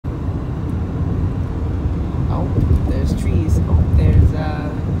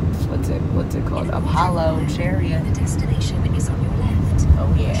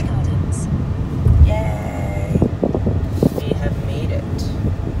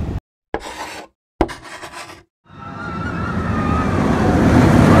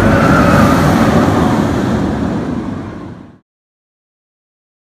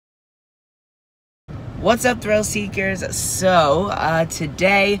What's up, thrill seekers? So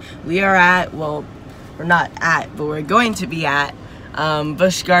today we are at, well, we're not at, but we're going to be at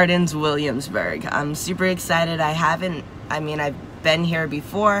Busch Gardens Williamsburg. I'm super excited. I've been here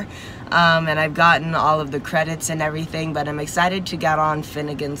before and I've gotten all of the credits and everything, but I'm excited to get on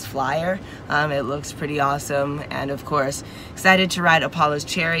Finnegan's Flyer. It looks pretty awesome, and of course excited to ride Apollo's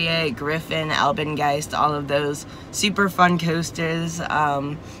Chariot, Griffin, Alpengeist, all of those super fun coasters,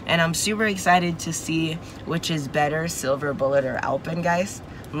 and I'm super excited to see which is better, Silver Bullet or Alpengeist.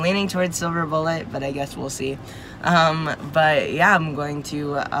 I'm leaning towards Silver Bullet, but I guess we'll see. But yeah, I'm going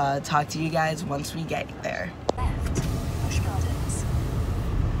to talk to you guys once we get there. Busch Gardens.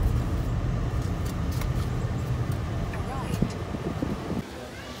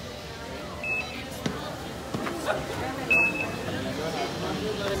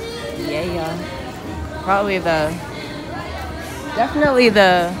 Yeah, probably definitely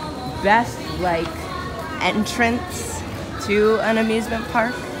the best like entrance to an amusement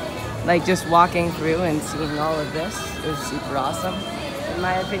park. Like just walking through and seeing all of this is super awesome in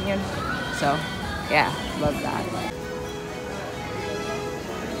my opinion. So yeah, love that.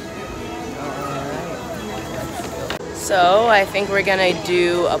 Alright. So I think we're gonna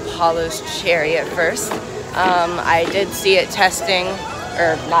do Apollo's Chariot first. I did see it testing,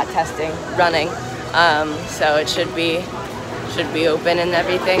 or not testing, running. So it should be open and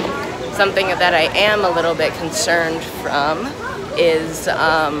everything. Something that I am a little bit concerned from is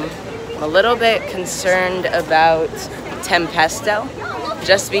I'm a little bit concerned about Tempesto,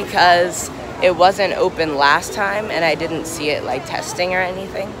 just because it wasn't open last time and I didn't see it like testing or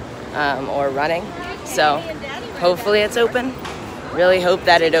anything, or running. So hopefully it's open. Really hope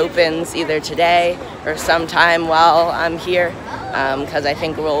that it opens either today or sometime while I'm here, because I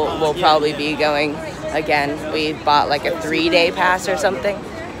think we'll probably be going again. We bought like a 3-day pass or something.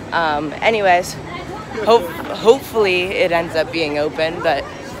 Anyways, hopefully it ends up being open, but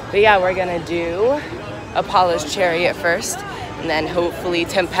yeah, we're gonna do Apollo's Chariot first, and then hopefully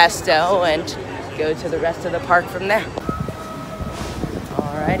Tempesto, and go to the rest of the park from there.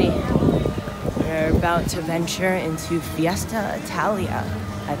 Alrighty, we're about to venture into Fiesta Italia,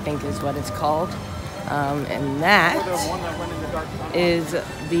 I think is what it's called. And that is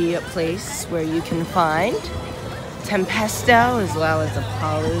the place where you can find Tempesto as well as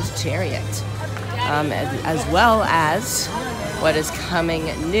Apollo's Chariot, as well as what is coming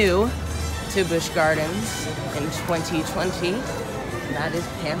new to Busch Gardens in 2020. That is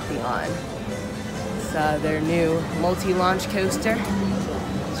Pantheon. It's their new multi-launch coaster.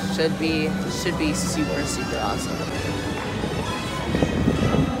 Should be super awesome.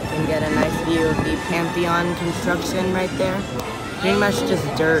 You can get a nice view of the Pantheon construction right there. Pretty much just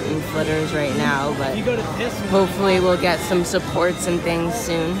dirt and footers right now, but hopefully we'll get some supports and things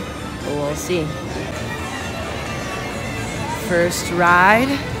soon. But we'll see. First ride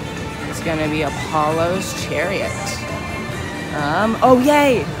is gonna be Apollo's Chariot. Oh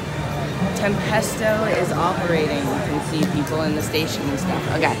yay! Tempesto is operating. You can see people in the station and stuff.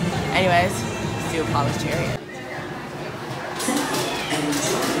 Okay, anyways, let's do Apollo's Chariot. And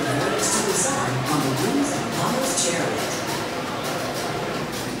enjoy the latest to the sun on the wings of Apollo's Chariot.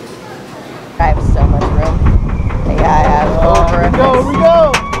 I have so much room. Yeah, I have over a We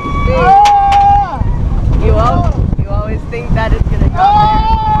go! Ah! You always think that it's gonna go there.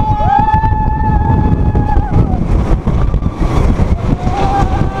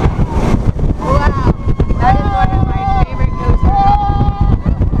 Wow, that is one of my favorite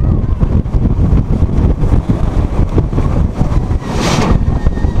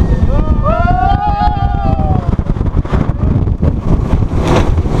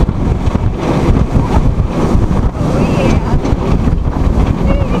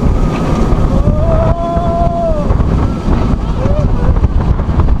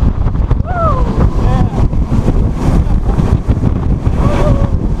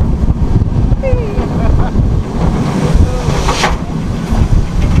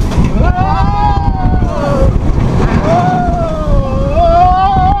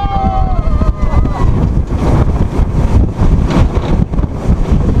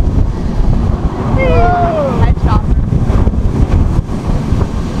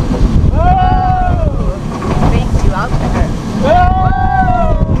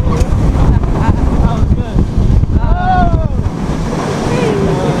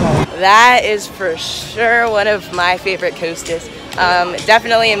That is for sure one of my favorite coasters.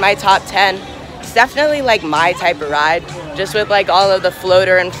 Definitely in my top 10. It's definitely like my type of ride, just with like all of the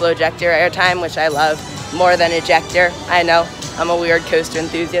floater and flowjector airtime, which I love more than ejector. I know, I'm a weird coaster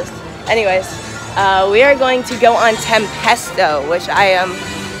enthusiast. Anyways, we are going to go on Tempesto, which I am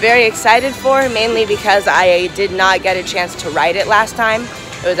very excited for, mainly because I did not get a chance to ride it last time.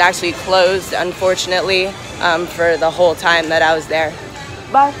 It was actually closed, unfortunately, for the whole time that I was there.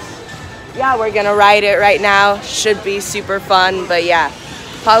 But yeah, we're gonna ride it right now. Should be super fun. But yeah,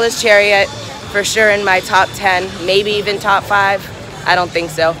 Polished Chariot for sure in my top 10, maybe even top 5. I don't think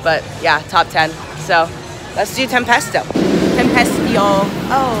so, but yeah, top 10. So let's do Tempesto. Tempestio.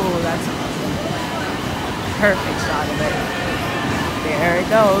 Oh, that's awesome. Perfect shot of it. There it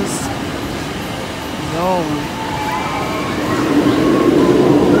goes. Boom.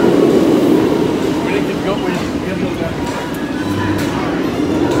 Ready to go with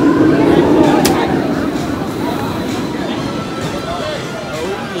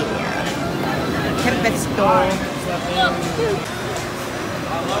Tempesto.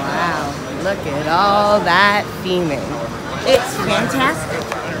 Wow, look at all that theming. It's fantastic.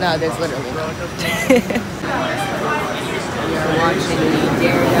 No, there's literally no. You're watching the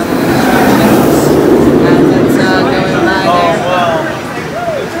Daredevil instructions as it's going by there.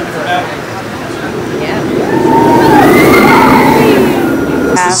 Yeah.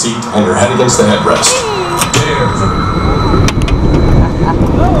 The seat and your head against the headrest.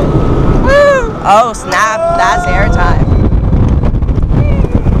 Oh snap, that's airtime.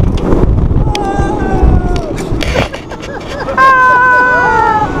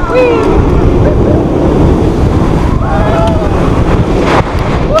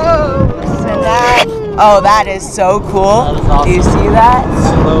 Whoa, snap. Oh, that is so cool. That is awesome. Do you see that?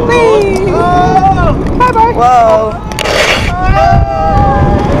 Whee! Bye-bye. Whoa.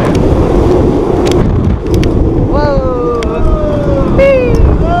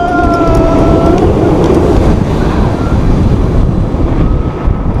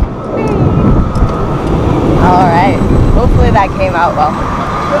 Hopefully that came out well.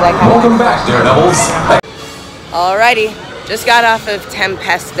 Welcome back, Daredevils. Alrighty, just got off of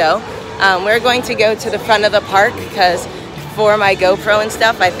Tempesto. We're going to go to the front of the park because for my GoPro and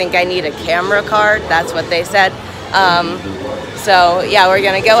stuff, I think I need a camera card. That's what they said. So yeah, we're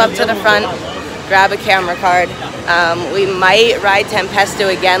gonna go up to the front, grab a camera card. We might ride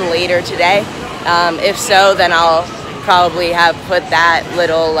Tempesto again later today. If so, then I'll probably have put that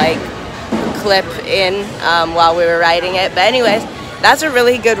little like clip in while we were riding it. But anyways, that's a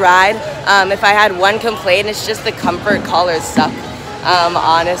really good ride. If I had one complaint, it's just the comfort collars suck.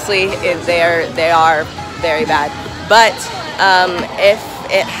 Honestly, they are very bad. But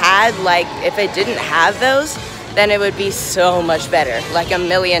if it didn't have those, then it would be so much better, like a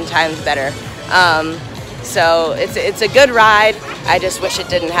million times better. So it's a good ride. I just wish it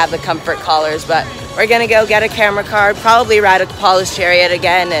didn't have the comfort collars. But we're gonna go get a camera card, probably ride a Polished Chariot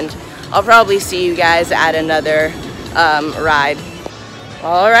again, and I'll probably see you guys at another ride.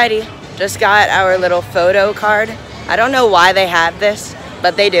 Alrighty, just got our little photo card. I don't know why they have this,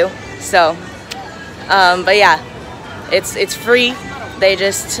 but they do. So, but yeah, it's free. They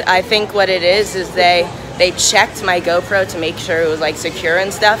just, I think what it is they checked my GoPro to make sure it was like secure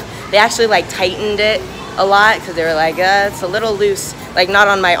and stuff. They actually like tightened it a lot because they were like, it's a little loose. Like not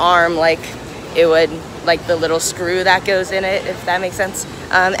on my arm, like it would, like the little screw that goes in it, if that makes sense.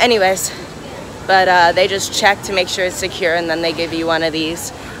 Anyways, but they just check to make sure it's secure, and then they give you one of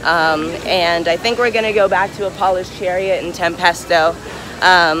these. And I think we're gonna go back to a Polished Chariot in Tempesto.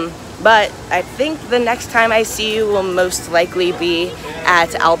 But I think the next time I see you will most likely be at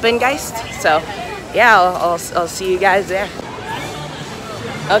Alpengeist. So yeah, I'll see you guys there.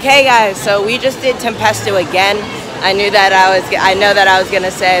 Okay guys, so we just did Tempesto again. I know that I was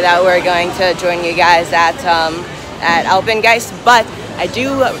gonna say that we're going to join you guys at Alpengeist, but I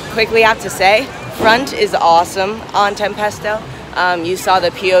do quickly have to say, front is awesome on Tempesto. You saw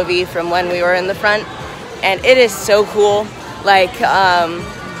the POV from when we were in the front, and it is so cool. Like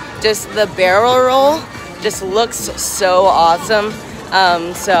just the barrel roll just looks so awesome.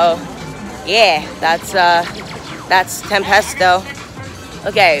 So yeah, that's Tempesto.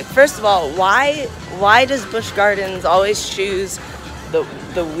 Okay, first of all, why does Busch Gardens always choose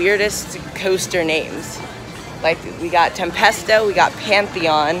the weirdest coaster names? Like we got Tempesto, we got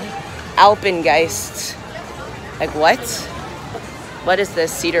Pantheon, Alpengeist. Like what? What is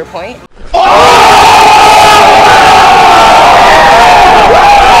this, Cedar Point?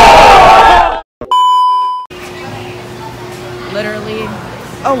 Literally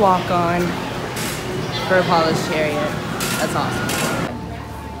a walk-on for a Polished Chariot. That's awesome.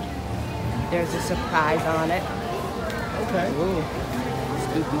 There's a surprise on it. Okay. Ooh,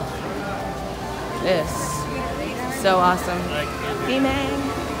 spooky. This, so awesome. Theming.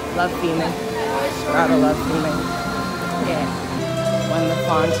 Love theming. Gotta love theming. Yeah. When the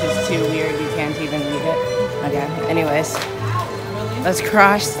font is too weird, you can't even read it. Okay, anyways. Let's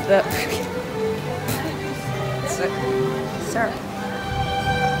cross the... Sir.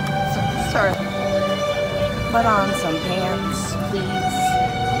 Sir. Put on some pants, please.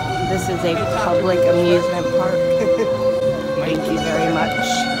 This is a public amusement park. Thank you very much.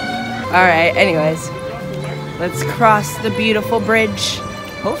 Alright, anyways. Let's cross the beautiful bridge.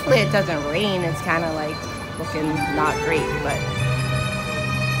 Hopefully it doesn't rain. It's kind of like looking not great, but...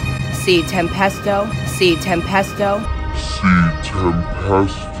 See Tempesto. See Tempesto.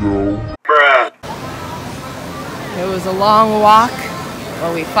 Bruh. It was a long walk,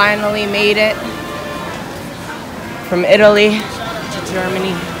 but we finally made it. From Italy to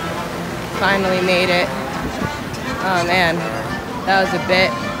Germany. Finally made it. Oh man, that was a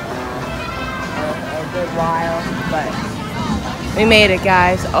good while, but we made it,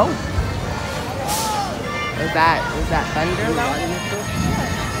 guys. Oh, is that thunder though?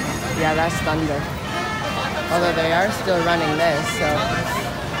 Yeah, that's thunder. Although they are still running this, so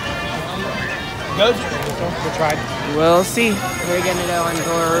We tried. we'll see. We're gonna go on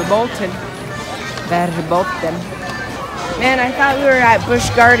Verbolten. Verbolten. Man, I thought we were at Busch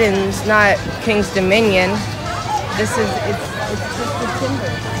Gardens, not King's Dominion. It's just the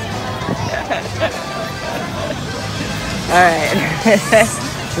timber. Alright,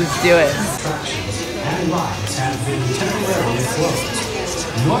 let's do it. And rides have been temporarily closed.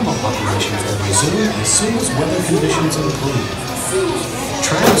 Normal operations will resume as soon as weather conditions improve.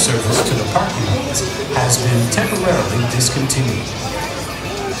 Tram service to the parking lots has been temporarily discontinued.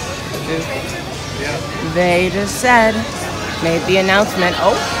 They just said, made the announcement,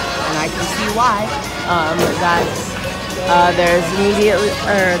 oh, and I can see why, that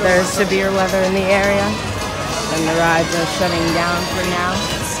there's severe weather in the area, and the rides are shutting down for now.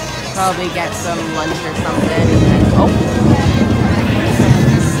 Probably get some lunch or something, and oh,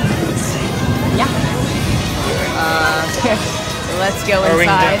 yeah. Let's go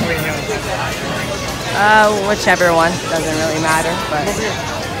inside. Whichever one, doesn't really matter, but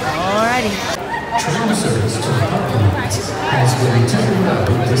alrighty. Tram service to the parking lots has been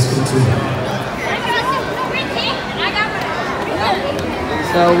temporarily discontinued.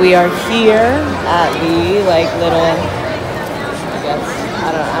 So we are here at the little,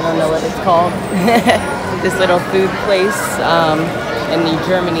 I don't know what it's called. This little food place in the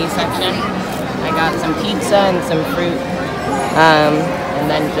Germany section. I got some pizza and some fruit, and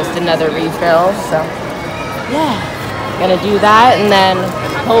then just another refill. So yeah, gonna do that, and then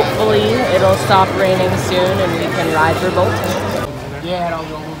hopefully it'll stop raining soon and we can ride for Bolton.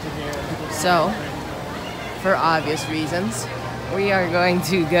 So, for obvious reasons, we are going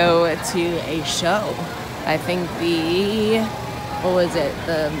to go to a show. I think what was it?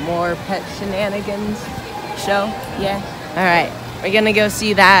 The More Pet Shenanigans show? Yeah. Alright, we're gonna go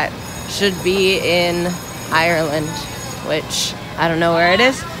see that. Should be in Ireland, which I don't know where it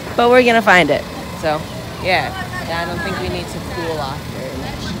is, but we're gonna find it. So, yeah. I don't think we need to cool off very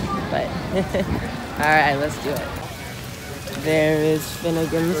much, but alright, let's do it. There is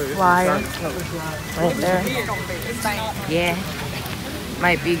Finnegan's flyer right there. Yeah,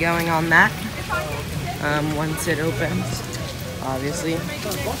 might be going on that once it opens. Obviously,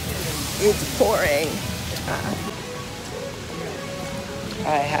 it's pouring.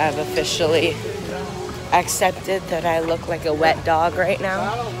 I have officially accepted that I look like a wet dog right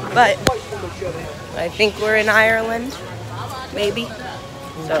now, but I think we're in Ireland, maybe.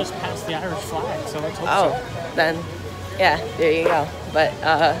 So just past the Irish flag, so let's hope so. Then, yeah, there you go. But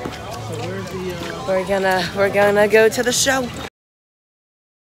we're gonna go to the show.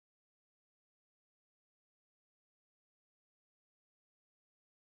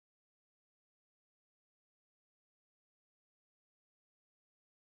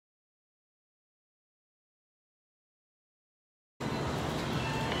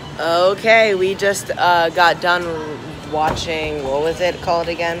 Okay, we just got done watching, what was it called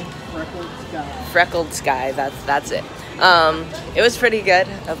again? Freckled Sky, that's it. It was pretty good.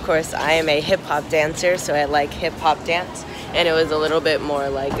 Of course, I am a hip-hop dancer, so I like hip-hop dance, and it was a little bit more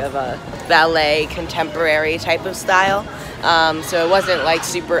like of a ballet, contemporary type of style. So it wasn't like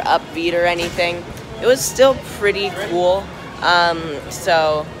super upbeat or anything. It was still pretty cool.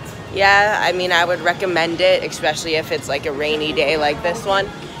 So yeah, I mean, I would recommend it, especially if it's like a rainy day like this one.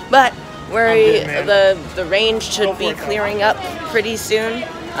 But the rain should be clearing up pretty soon,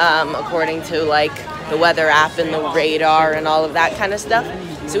 according to like the weather app and the radar and all of that kind of stuff.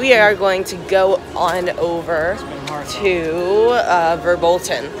 So we are going to go on over to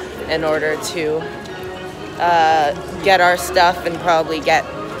Verbolten in order to get our stuff and probably get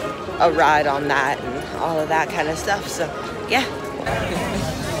a ride on that and all of that kind of stuff. So yeah,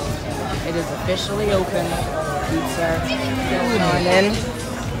 it is officially open. boots are going in.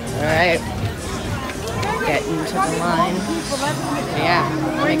 Alright. Get into the line. Yeah,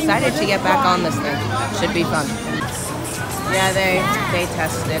 I'm excited to get back on this thing. Should be fun. Yeah, they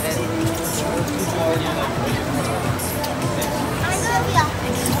tested it.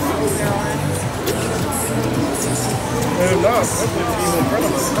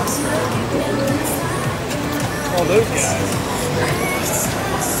 All those guys.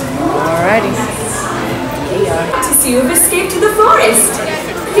 Alrighty. To see you've escaped to the forest.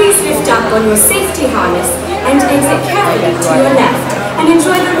 Please lift up on your safety harness and exit carefully to your left and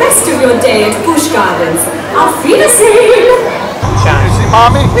enjoy the rest of your day at Busch Gardens. Auf Wiedersehen!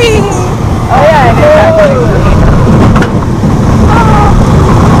 Mommy? Oh yeah, I did that one.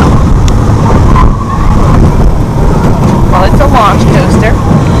 Well, it's a launch coaster.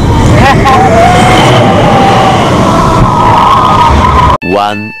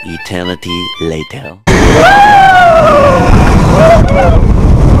 One eternity later.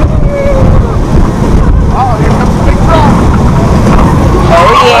 Oh, here comes the big frog. Oh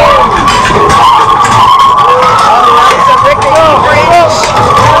yeah. Oh, that's a rickety bridge.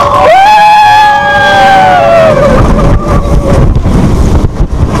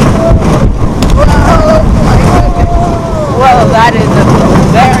 Whoa, that is a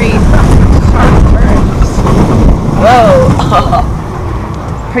very sharp turn. Whoa.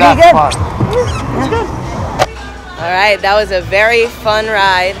 Pretty good. Alright, that was a very fun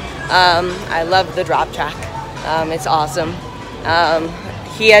ride. I love the drop track. It's awesome.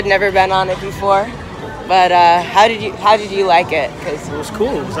 He had never been on it before, but how did you like it? Cause It was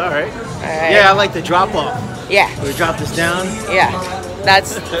cool. It was all right. alright. Yeah, I like the drop off. Yeah. We dropped us down. Yeah.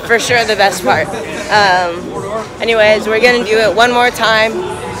 That's for sure the best part. Anyways, we're gonna do it one more time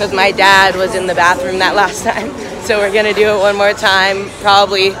because my dad was in the bathroom that last time. So we're gonna do it one more time,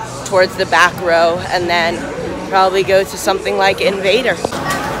 probably towards the back row, and then probably go to something like Invader. It's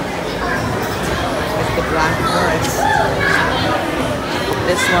the Black Forest.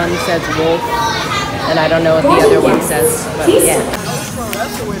 This one says wolf, and I don't know what the other one says, but yeah.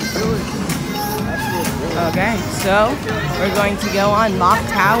 Okay, so we're going to go on Mock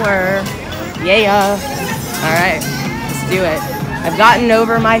Tower. Yeah. All right, let's do it. I've gotten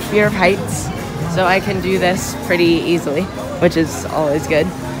over my fear of heights, so I can do this pretty easily, which is always good.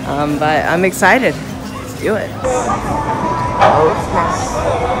 But I'm excited. Let's do it.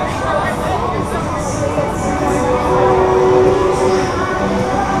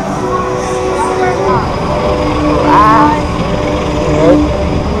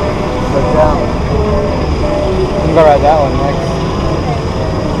 I'm gonna ride that one next.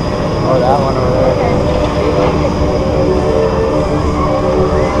 Or that one over there.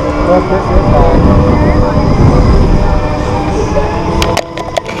 Look, this is fine.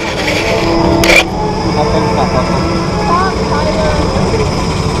 Nothing's not helping.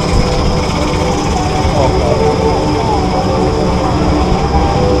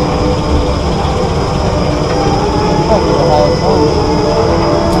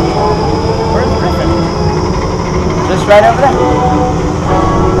 Where's Griffin? Just right over there.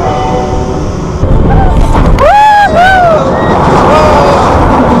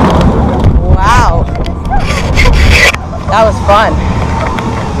 Wow. That was fun.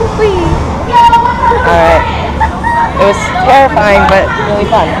 Alright. It was terrifying, but really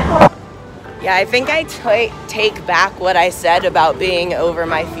fun. Yeah, I think I take back what I said about being over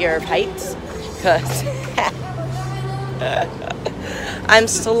my fear of heights, because I'm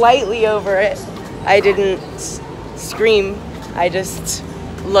slightly over it. I didn't scream. I just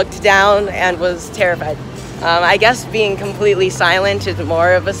looked down and was terrified. I guess being completely silent is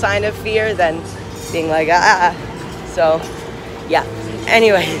more of a sign of fear than being like, ah. So, yeah.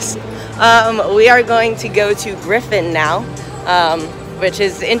 Anyways, we are going to go to Griffin now, which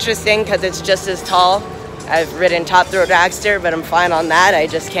is interesting because it's just as tall. I've ridden Top Throw Dragster, but I'm fine on that. I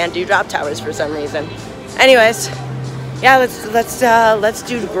just can't do drop towers for some reason. Anyways, yeah, let's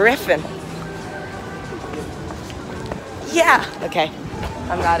do Griffin. Yeah. Okay.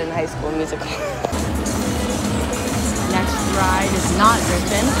 I'm not in High School Musical. Next ride is not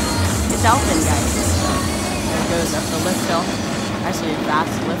Griffin. It's Elfin, guys. It goes up the lift hill. Actually, a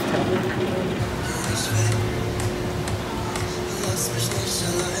fast lift hill.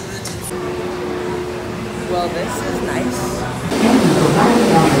 Well, this is nice.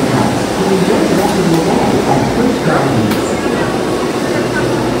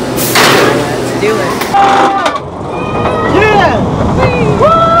 Let's do it. Yeah!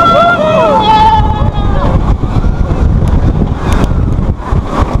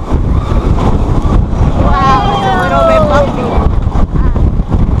 Wow, it's a little bit bumpy.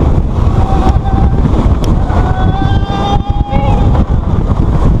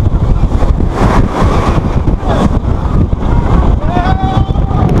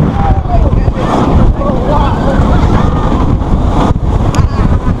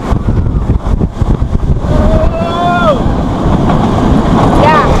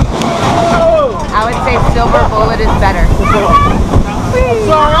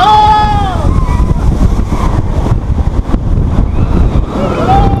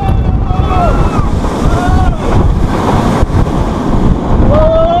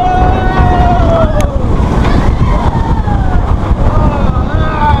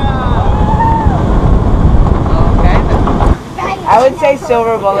 I would say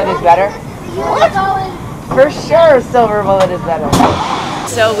Silver Bullet is better. What? For sure, Silver Bullet is better.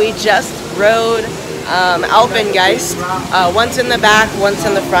 So we just rode Alpengeist, once in the back, once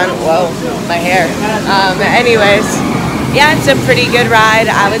in the front. Whoa, my hair. Anyways, yeah, it's a pretty good ride.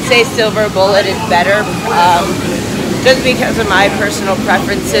 I would say Silver Bullet is better, just because of my personal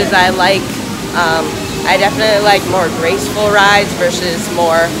preferences. I definitely like more graceful rides versus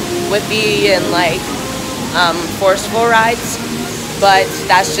more whippy and like forceful rides, but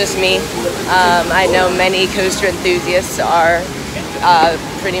that's just me. I know many coaster enthusiasts are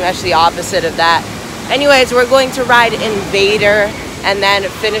pretty much the opposite of that. Anyways, we're going to ride Invader and then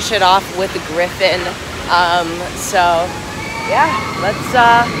finish it off with Griffin. So yeah, let's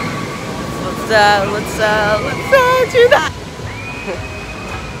do that.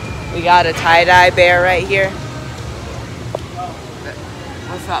 We got a tie-dye bear right here.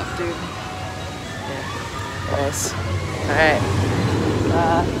 What's up, dude? Yeah. Nice. All right.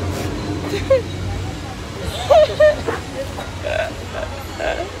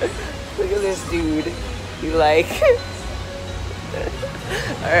 Look at this dude. You like?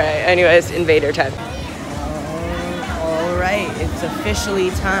 All right. Anyways, Invader time. All right. It's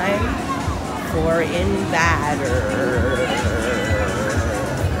officially time for Invader.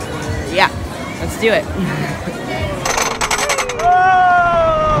 Yeah. Let's do it.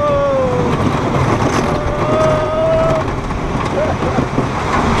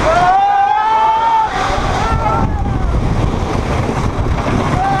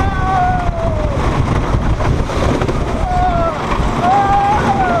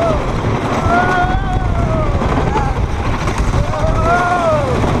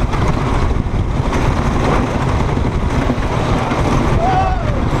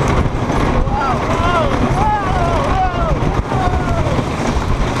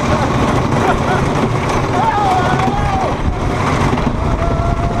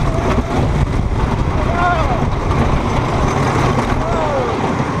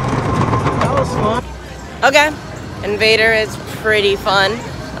 Okay, Invader is pretty fun.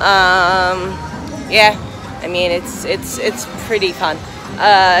 Yeah, I mean it's pretty fun.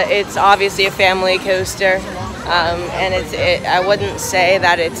 It's obviously a family coaster, and I wouldn't say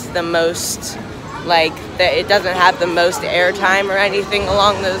that it's the most like that. It doesn't have the most airtime or anything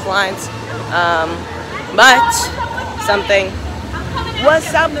along those lines. But something.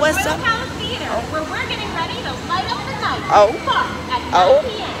 What's up? What's up? Where we're getting ready to light up the night.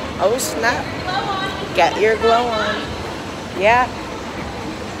 Oh snap. Get your glow on. Yeah.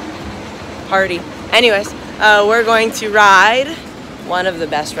 Party. Anyways, we're going to ride one of the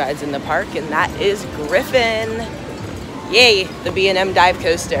best rides in the park, and that is Griffin. Yay, the B&M dive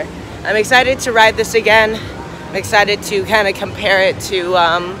coaster. I'm excited to ride this again. I'm excited to kind of compare it to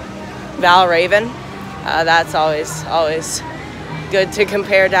Valraven. That's always good to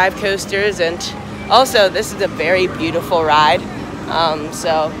compare dive coasters, and also this is a very beautiful ride.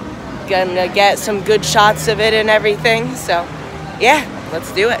 So gonna get some good shots of it and everything. So yeah,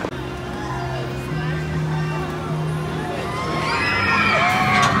 let's do it.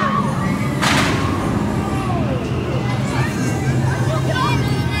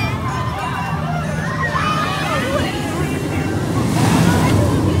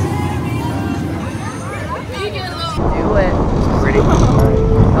 Do it. Pretty.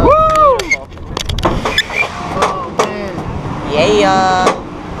 Oh, beautiful. Oh man. Yeah.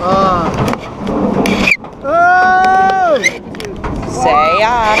 Say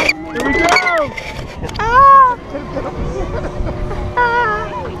yeah. Here we go!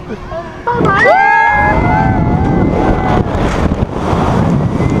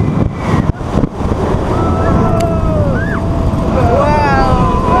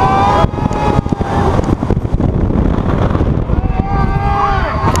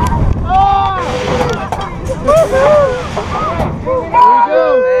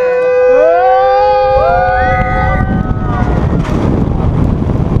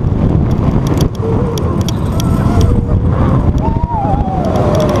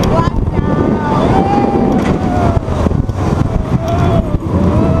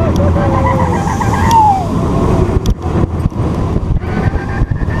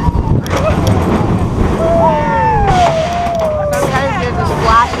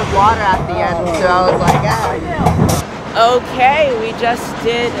 Water at the end, so I was like, ah. Okay, we just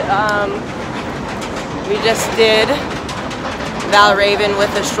did Valraven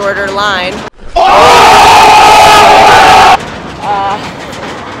with a shorter line.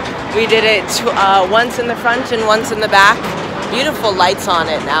 We did it once in the front and once in the back. Beautiful lights on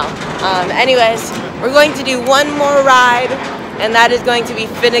it now. Anyways, we're going to do one more ride, and that is going to be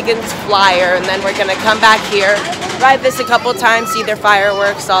Finnegan's Flyer, and then we're gonna come back here, ride this a couple times, see their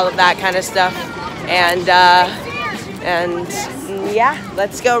fireworks, all of that kind of stuff, and yeah,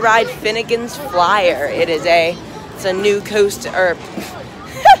 let's go ride Finnegan's Flyer. It's a new coaster,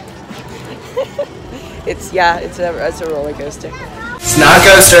 it's a roller coaster. It's not a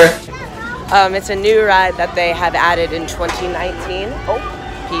coaster. It's a new ride that they have added in 2019. Oh,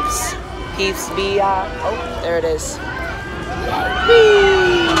 peeps be, oh, there it is.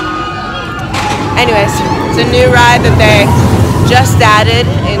 Anyways, it's a new ride that they just added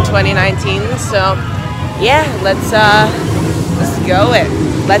in 2019. So, yeah, let's go it.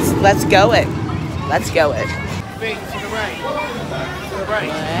 Let's go it. Let's go it. Wait, to the right. To the right.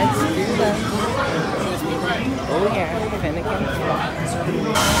 Let's do that. Oh yeah, Finnegan's Flyer.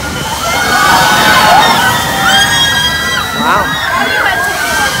 Wow.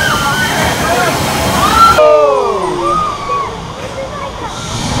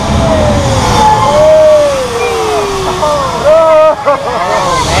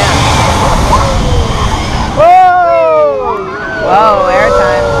 Whoa,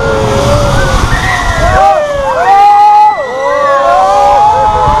 airtime.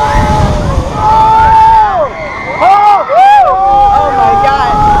 Oh my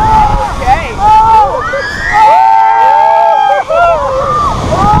God. Okay. Oh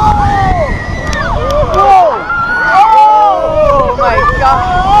my God.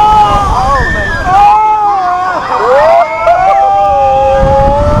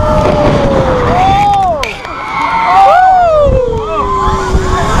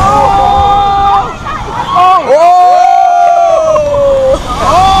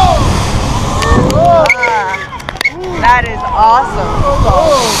 That is awesome.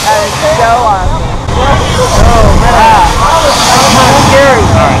 That is so awesome. Oh man. That's kind of scary.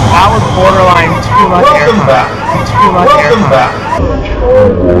 Alright, that was borderline too much airtime. Too much airtime.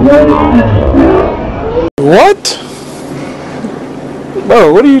 What?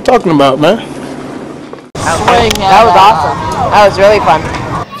 Bro, what are you talking about, man? That was awesome. That was really fun.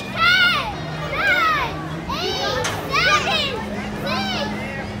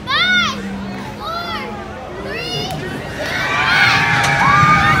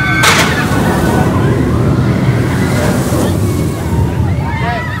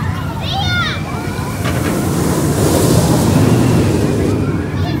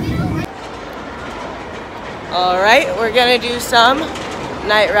 Alright, we're gonna do some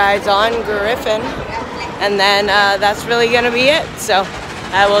night rides on Griffin, and then that's really gonna be it. So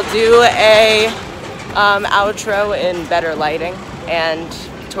I will do a outro in better lighting and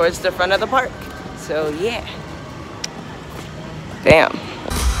towards the front of the park. So yeah. Damn.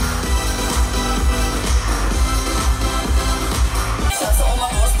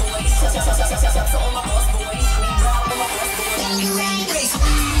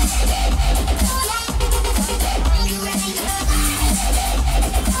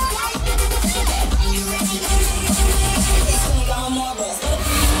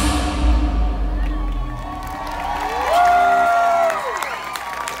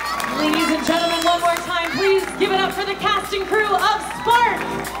 Ladies and gentlemen, one more time, please give it up for the cast and crew of Spark!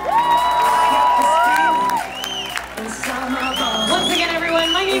 Once again,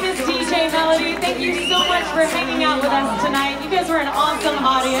 everyone, my name is DJ Melody. Thank you so much for hanging out with us tonight. You guys were an awesome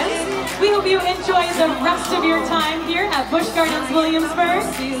audience. We hope you enjoy the rest of your time here at Busch Gardens Williamsburg.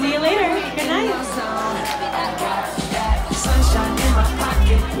 See you later. Good night.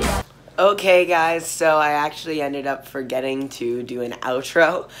 Okay guys, so I actually ended up forgetting to do an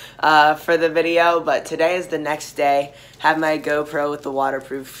outro for the video, but today is the next day. Have my GoPro with the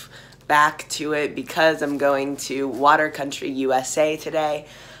waterproof back to it because I'm going to Water Country, USA today.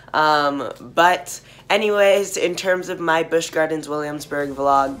 But anyways, in terms of my Busch Gardens Williamsburg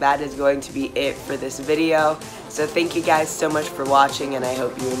vlog, that is going to be it for this video. So thank you guys so much for watching, and I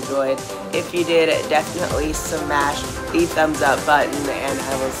hope you enjoyed. If you did, definitely smash the thumbs up button, and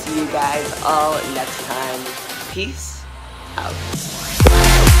I will see you guys all next time. Peace out.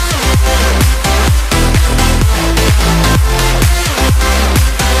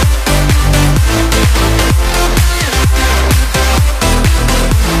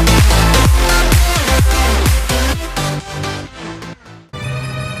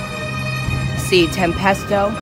 See Tempesto.